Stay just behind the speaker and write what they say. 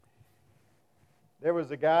There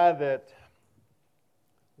was a guy that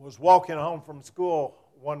was walking home from school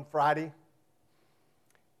one Friday,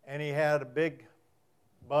 and he had a big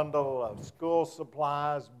bundle of school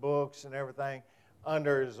supplies, books, and everything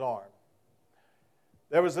under his arm.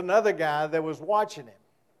 There was another guy that was watching him.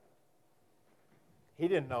 He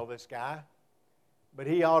didn't know this guy, but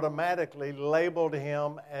he automatically labeled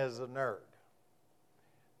him as a nerd.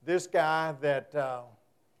 This guy that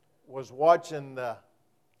was watching the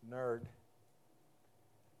nerd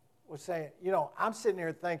was saying, I'm sitting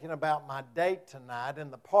here thinking about my date tonight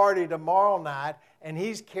and the party tomorrow night, and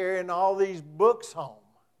he's carrying all these books home.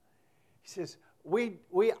 He says, we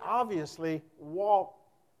obviously walk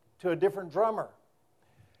to a different drummer.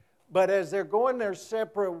 But as they're going their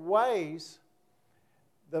separate ways,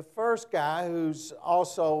 the first guy, who's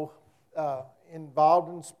also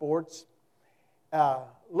involved in sports,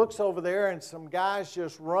 looks over there, and some guys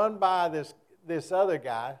just run by this other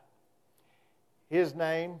guy. His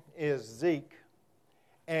name is Zeke.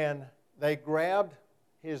 And they grabbed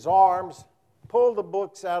his arms, pulled the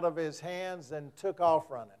books out of his hands, and took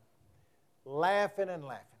off running, laughing and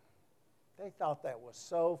laughing. They thought that was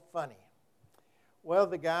so funny. Well,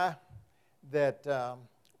 the guy that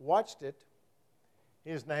watched it,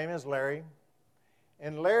 his name is Larry.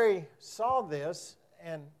 And Larry saw this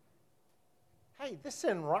and, hey, this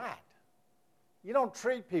isn't right. You don't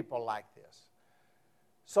treat people like this.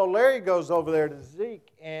 So Larry goes over there to Zeke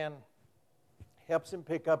and helps him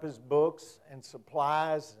pick up his books and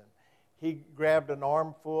supplies. And he grabbed an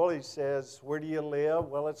armful. He says, where do you live?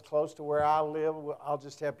 Well, it's close to where I live. I'll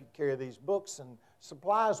just help you carry these books and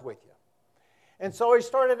supplies with you. And so he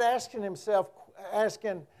started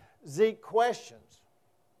asking Zeke questions.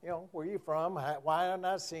 Where are you from? Why have I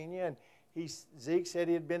not seen you? And Zeke said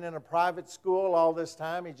he had been in a private school all this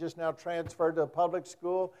time. He just now transferred to a public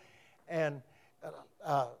school. And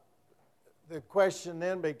the question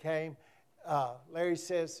then became, Larry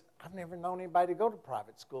says, I've never known anybody to go to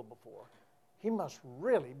private school before. He must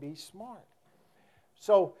really be smart.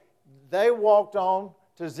 So they walked on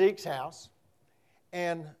to Zeke's house,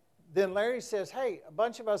 and then Larry says, hey, a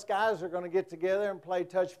bunch of us guys are going to get together and play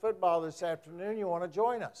touch football this afternoon. You want to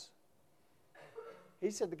join us? He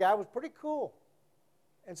said the guy was pretty cool.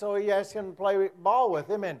 And so he asked him to play ball with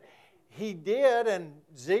him, and he did, and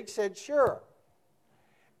Zeke said, sure.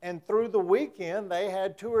 And through the weekend, they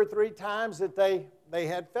had 2 or 3 times that they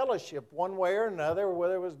had fellowship one way or another,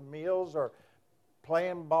 whether it was meals or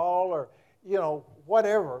playing ball or,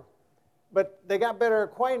 whatever. But they got better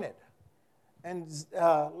acquainted. And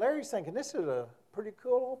Larry's thinking, this is a pretty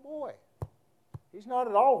cool old boy. He's not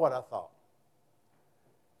at all what I thought.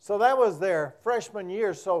 So that was their freshman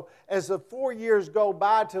year. So as the 4 years go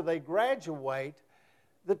by till they graduate,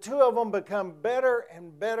 the two of them become better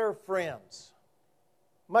and better friends.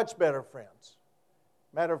 Much better friends.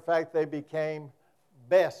 Matter of fact, they became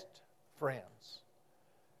best friends.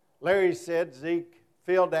 Larry said Zeke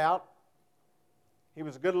filled out. He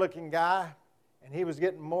was a good-looking guy, and he was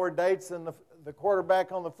getting more dates than the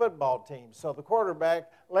quarterback on the football team. So the quarterback,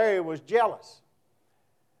 Larry, was jealous.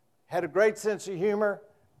 Had a great sense of humor,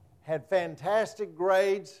 had fantastic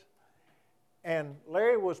grades, and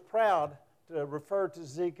Larry was proud to refer to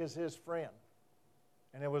Zeke as his friend.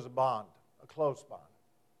 And it was a bond, a close bond.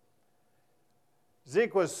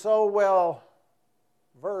 Zeke was so well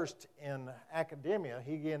versed in academia,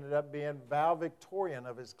 he ended up being valedictorian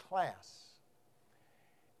of his class.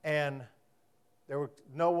 And there was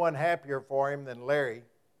no one happier for him than Larry.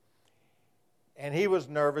 And he was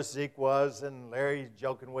nervous, Zeke was, and Larry's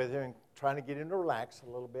joking with him and trying to get him to relax a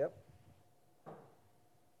little bit.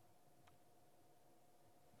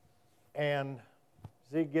 And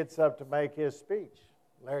Zeke gets up to make his speech.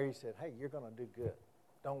 Larry said, hey, you're going to do good.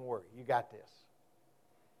 Don't worry, you got this.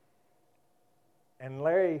 And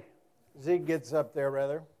Zeke gets up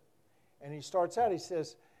there, and he starts out, he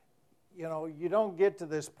says, you don't get to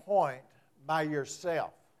this point by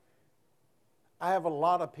yourself. I have a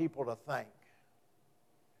lot of people to thank.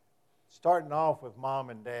 Starting off with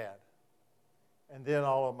mom and dad, and then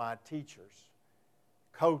all of my teachers,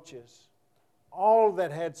 coaches, all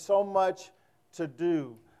that had so much to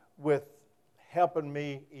do with helping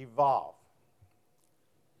me evolve.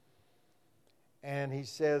 And he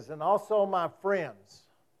says, and also my friends.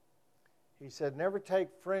 He said, never take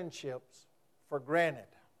friendships for granted.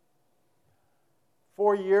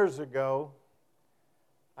 4 years ago,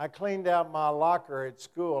 I cleaned out my locker at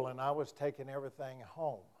school, and I was taking everything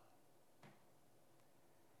home.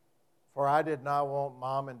 For I did not want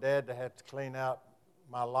mom and dad to have to clean out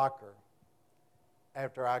my locker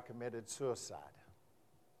after I committed suicide.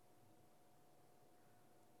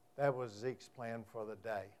 That was Zeke's plan for the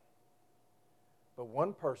day. But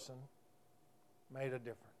one person made a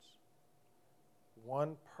difference.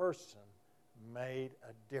 One person made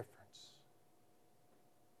a difference.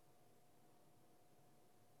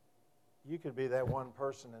 You could be that one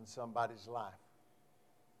person in somebody's life.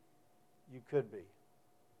 You could be.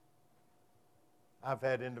 I've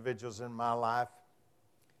had individuals in my life,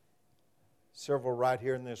 several right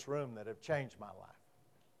here in this room, that have changed my life.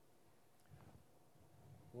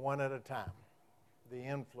 One at a time. The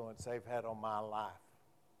influence they've had on my life.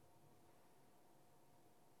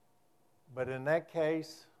 But in that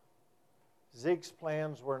case, Zeke's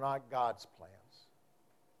plans were not God's plans.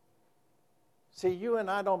 See, you and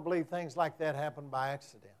I don't believe things like that happen by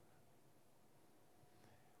accident.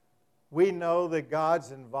 We know that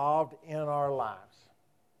God's involved in our lives.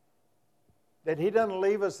 That He doesn't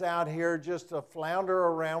leave us out here just to flounder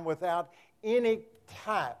around without any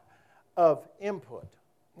type of input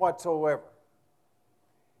whatsoever.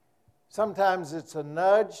 Sometimes it's a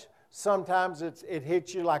nudge. Sometimes it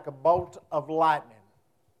hits you like a bolt of lightning.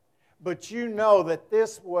 But you know that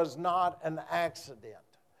this was not an accident,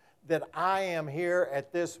 that I am here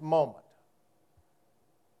at this moment.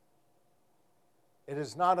 It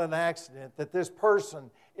is not an accident that this person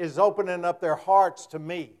is opening up their hearts to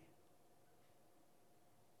me.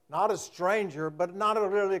 Not a stranger, but not a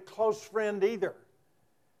really close friend either.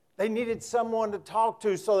 They needed someone to talk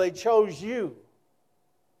to, so they chose you.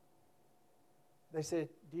 They said,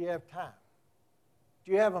 do you have time?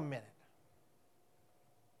 Do you have a minute?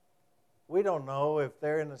 We don't know if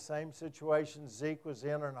they're in the same situation Zeke was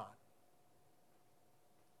in or not.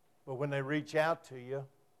 But when they reach out to you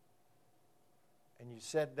and you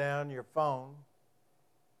set down your phone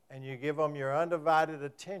and you give them your undivided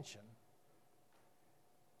attention,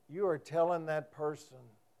 you are telling that person,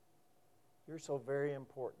 you're so very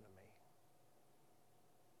important to me.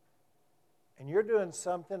 And you're doing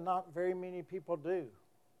something not very many people do.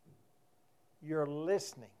 You're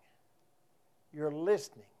listening. You're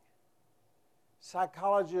listening.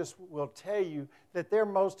 Psychologists will tell you that their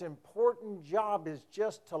most important job is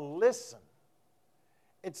just to listen.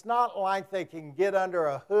 It's not like they can get under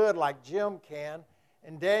a hood like Jim can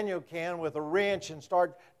and Daniel can with a wrench and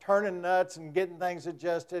start turning nuts and getting things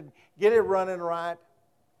adjusted, get it running right.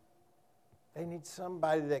 They need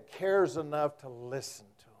somebody that cares enough to listen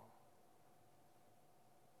to them.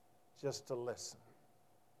 Just to listen.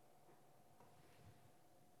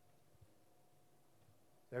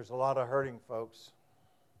 There's a lot of hurting folks.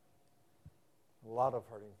 A lot of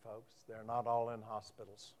hurting folks. They're not all in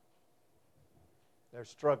hospitals. They're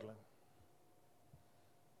struggling.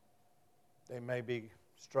 They may be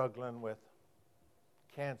struggling with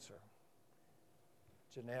cancer.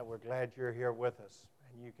 Jeanette, we're glad you're here with us.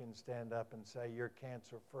 And you can stand up and say you're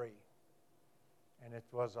cancer-free. And it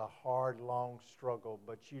was a hard, long struggle,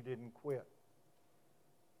 but you didn't quit.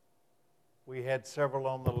 We had several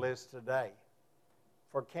on the list today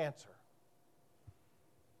for cancer.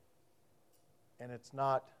 And it's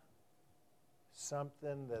not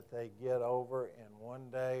something that they get over in one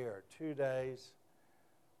day or 2 days.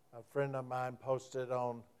 A friend of mine posted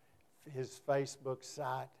on his Facebook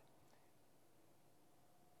site,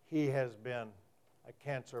 he has been a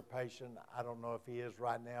cancer patient. I don't know if he is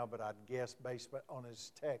right now, but I'd guess based on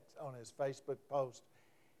his text, on his Facebook post,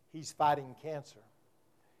 he's fighting cancer.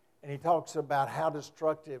 And he talks about how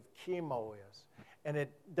destructive chemo is. And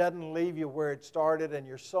it doesn't leave you where it started, and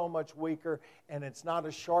you're so much weaker, and it's not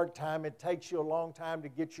a short time. It takes you a long time to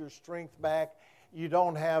get your strength back. You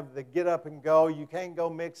don't have the get up and go. You can't go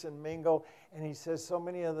mix and mingle. And he says so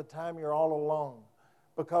many of the time you're all alone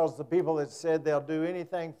because the people that said they'll do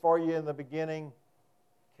anything for you in the beginning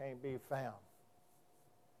can't be found.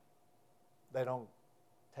 They don't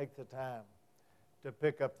take the time to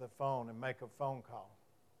pick up the phone and make a phone call.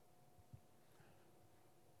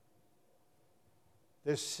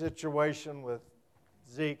 This situation with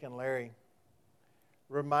Zeke and Larry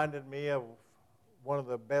reminded me of one of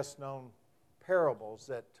the best-known parables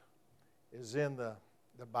that is in the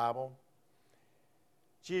Bible.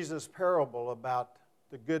 Jesus' parable about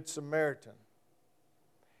the Good Samaritan.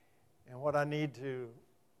 And what I need to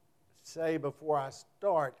say before I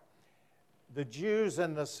start, the Jews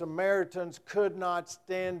and the Samaritans could not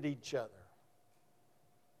stand each other.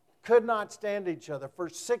 Could not stand each other. For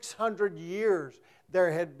 600 years,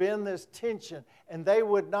 there had been this tension, and they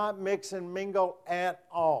would not mix and mingle at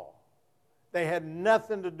all. They had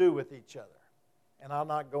nothing to do with each other. And I'll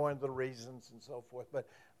not go into the reasons and so forth, but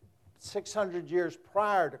 600 years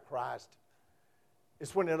prior to Christ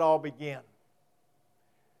is when it all began.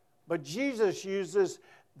 But Jesus uses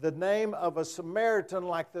the name of a Samaritan,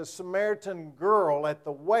 like the Samaritan girl at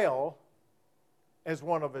the well, as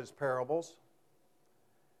one of his parables.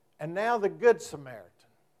 and now the Good Samaritan.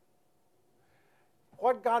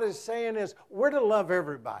 What God is saying is we're to love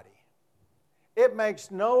everybody. It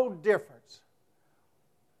makes no difference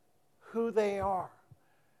who they are.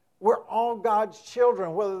 We're all God's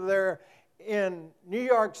children, whether they're in New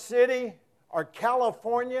York City or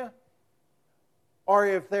California, or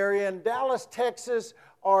if they're in Dallas, Texas,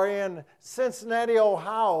 or in Cincinnati,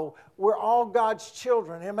 Ohio. We're all God's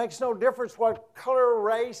children. It makes no difference what color,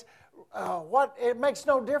 race, it makes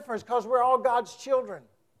no difference because we're all God's children.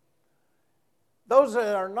 Those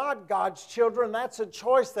that are not God's children, that's a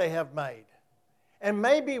choice they have made. And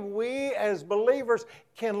maybe we as believers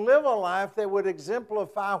can live a life that would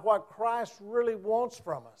exemplify what Christ really wants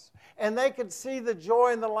from us. And they could see the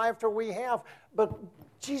joy and the laughter we have. But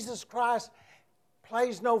Jesus Christ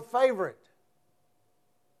plays no favorite.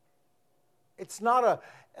 It's not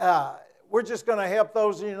we're just going to help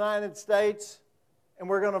those in the United States and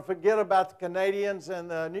we're going to forget about the Canadians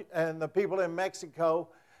and the people in Mexico.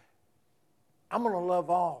 I'm going to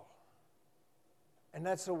love all. And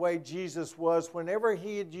that's the way Jesus was. Whenever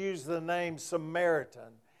he had used the name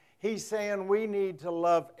Samaritan, he's saying we need to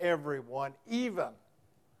love everyone, even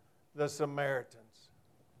the Samaritans.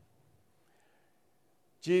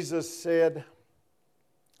 Jesus said,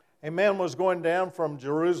 a man was going down from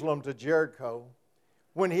Jerusalem to Jericho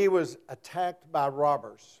when he was attacked by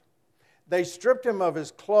robbers. They stripped him of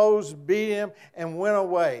his clothes, beat him, and went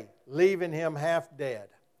away, leaving him half dead.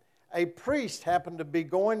 A priest happened to be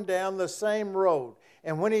going down the same road,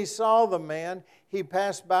 and when he saw the man, he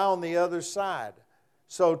passed by on the other side.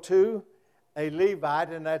 So too, a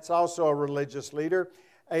Levite, and that's also a religious leader,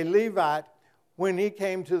 a Levite, when he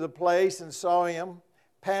came to the place and saw him,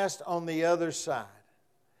 passed on the other side.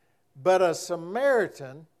 But a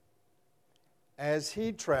Samaritan, as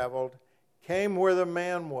he traveled, came where the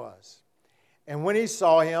man was. And when he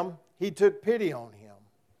saw him, he took pity on him.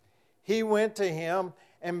 He went to him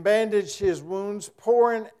and bandaged his wounds,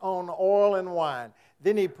 pouring on oil and wine.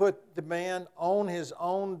 Then he put the man on his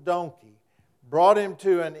own donkey, brought him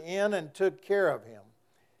to an inn, and took care of him.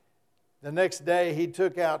 The next day he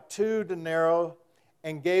took out 2 denarii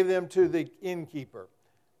and gave them to the innkeeper.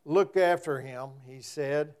 Look after him, he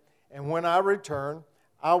said, and when I return,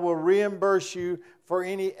 I will reimburse you for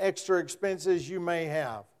any extra expenses you may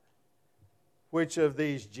have. Which of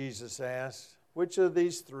these, Jesus asked, which of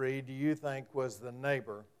these 3 do you think was the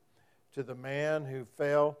neighbor to the man who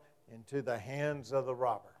fell into the hands of the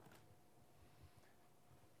robber?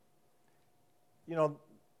 You know,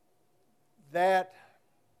 that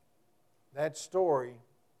story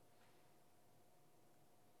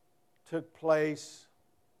took place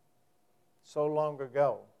so long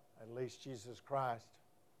ago, at least Jesus Christ,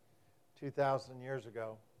 2,000 years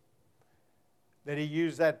ago, that he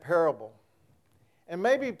used that parable. And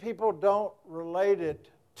maybe people don't relate it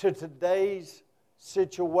to today's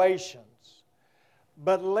situations.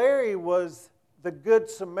 But Larry was the Good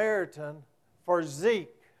Samaritan for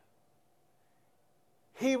Zeke.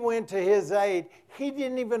 He went to his aid. He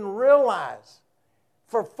didn't even realize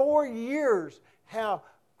for 4 years how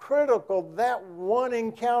critical that one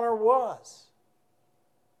encounter was.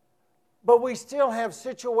 But we still have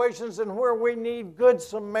situations in where we need Good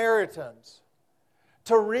Samaritans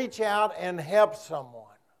to reach out and help someone.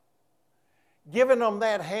 Giving them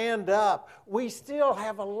that hand up. We still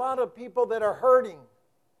have a lot of people that are hurting.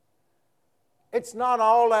 It's not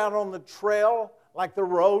all out on the trail like the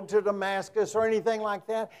road to Damascus or anything like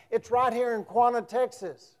that. It's right here in Quanah,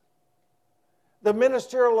 Texas. The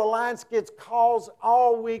Ministerial Alliance gets calls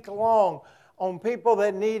all week long on people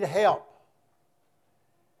that need help.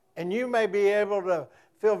 And you may be able to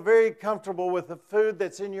feel very comfortable with the food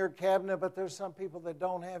that's in your cabinet, but there's some people that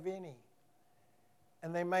don't have any.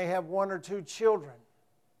 And they may have 1 or 2 children.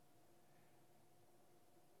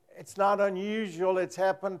 It's not unusual. It's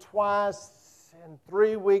happened twice in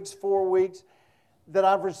 3 weeks, 4 weeks, that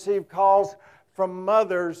I've received calls from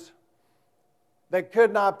mothers that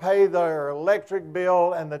could not pay their electric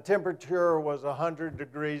bill and the temperature was 100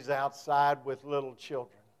 degrees outside with little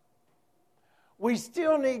children. We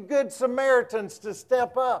still need Good Samaritans to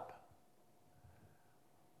step up.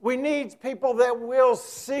 We need people that will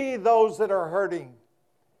see those that are hurting.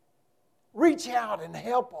 Reach out and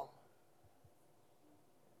help them.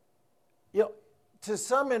 You know, to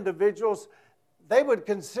some individuals, they would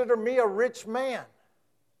consider me a rich man.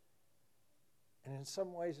 And in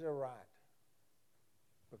some ways they're right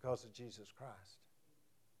because of Jesus Christ.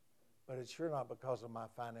 But it's sure not because of my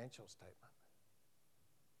financial statement.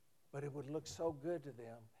 But it would look so good to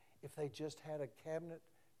them if they just had a cabinet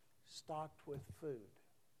stocked with food.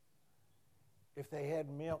 If they had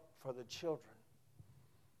milk for the children.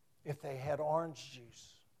 If they had orange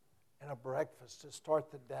juice. and a breakfast to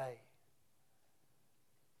start the day.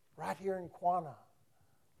 Right here in Quanah.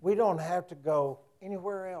 We don't have to go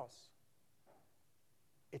anywhere else.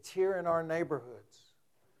 It's here in our neighborhoods.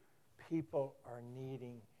 People are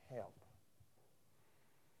needing help.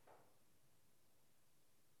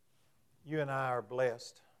 You and I are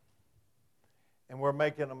blessed. And we're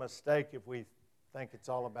making a mistake if we think it's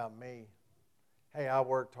all about me. Hey, I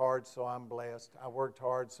worked hard, so I'm blessed. I worked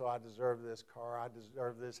hard, so I deserve this car. I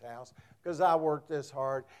deserve this house because I worked this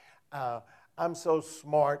hard. I'm so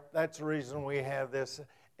smart. That's the reason we have this.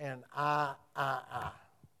 And I.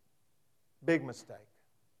 Big mistake.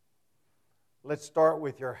 Let's start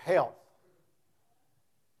with your health.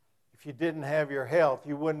 If you didn't have your health,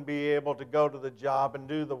 you wouldn't be able to go to the job and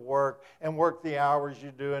do the work and work the hours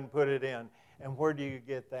you do and put it in. And where do you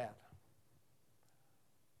get that?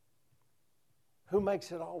 Who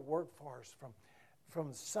makes it all work for us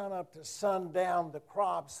from sun up to sundown, the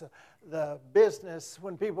crops, the business,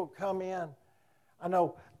 when people come in? I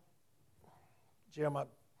know, Jim,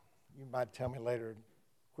 you might tell me later,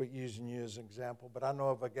 quit using you as an example, but I know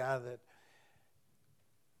of a guy that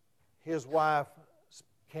his wife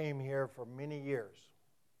came here for many years.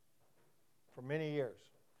 For many years.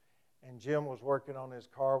 And Jim was working on his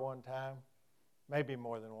car one time, maybe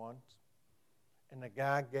more than once, and the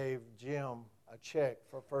guy gave Jim a check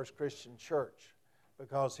for First Christian Church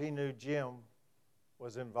because he knew Jim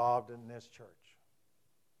was involved in this church.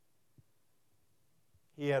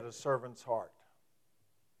 He had a servant's heart.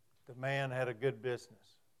 The man had a good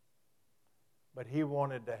business. But he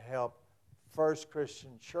wanted to help First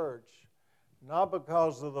Christian Church, not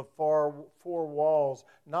because of the four walls,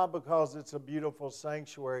 not because it's a beautiful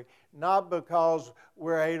sanctuary, not because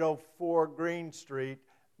we're 804 Green Street,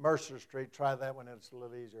 Mercer Street. Try that one, it's a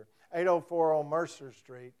little easier. 804 on Mercer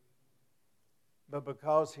Street, but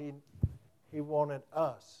because he wanted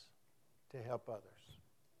us to help others.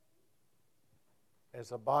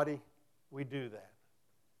 As a body, we do that.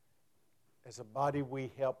 As a body,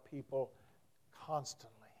 we help people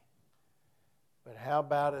constantly. But how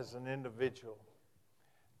about as an individual?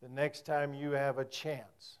 The next time you have a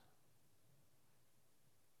chance,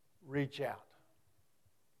 reach out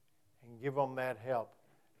and give them that help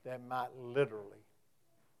that might literally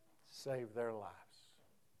save their lives.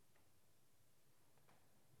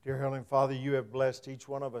 Dear Heavenly Father, you have blessed each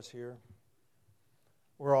one of us here.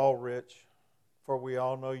 We're all rich, for we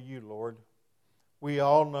all know you, Lord. We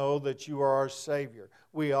all know that you are our Savior.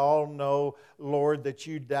 We all know, Lord, that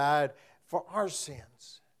you died for our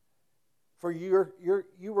sins. For you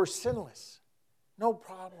were sinless. No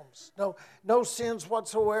problems. No sins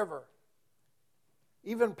whatsoever.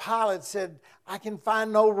 Even Pilate said, I can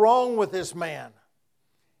find no wrong with this man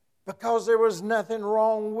because there was nothing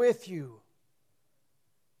wrong with you.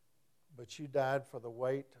 But you died for the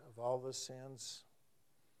weight of all the sins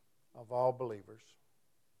of all believers.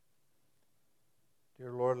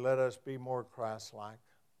 Dear Lord, let us be more Christ-like.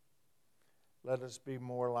 Let us be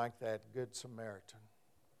more like that Good Samaritan.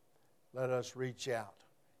 Let us reach out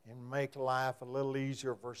and make life a little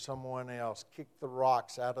easier for someone else. Kick the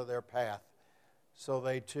rocks out of their path so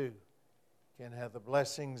they too can have the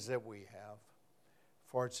blessings that we have.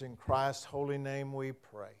 For it's in Christ's holy name we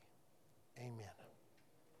pray. Amen.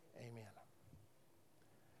 Amen.